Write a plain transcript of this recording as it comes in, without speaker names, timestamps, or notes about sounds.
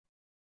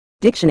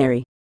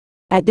Dictionary.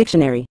 At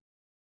dictionary.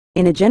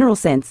 In a general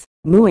sense,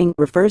 mooing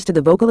refers to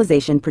the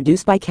vocalization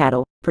produced by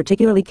cattle,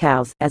 particularly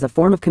cows, as a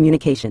form of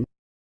communication.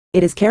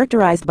 It is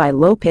characterized by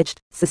low-pitched,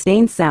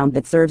 sustained sound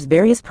that serves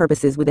various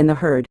purposes within the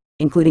herd,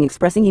 including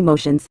expressing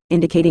emotions,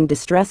 indicating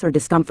distress or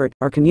discomfort,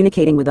 or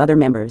communicating with other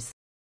members.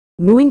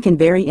 Mooing can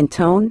vary in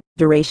tone,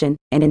 duration,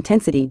 and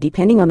intensity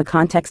depending on the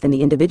context and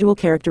the individual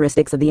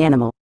characteristics of the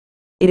animal.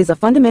 It is a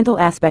fundamental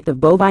aspect of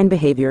bovine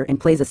behavior and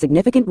plays a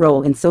significant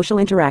role in social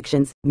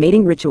interactions,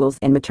 mating rituals,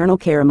 and maternal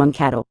care among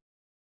cattle.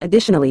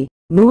 Additionally,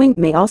 mooing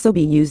may also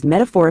be used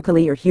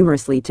metaphorically or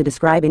humorously to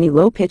describe any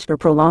low-pitched or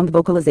prolonged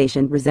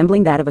vocalization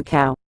resembling that of a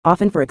cow,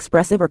 often for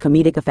expressive or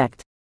comedic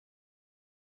effect.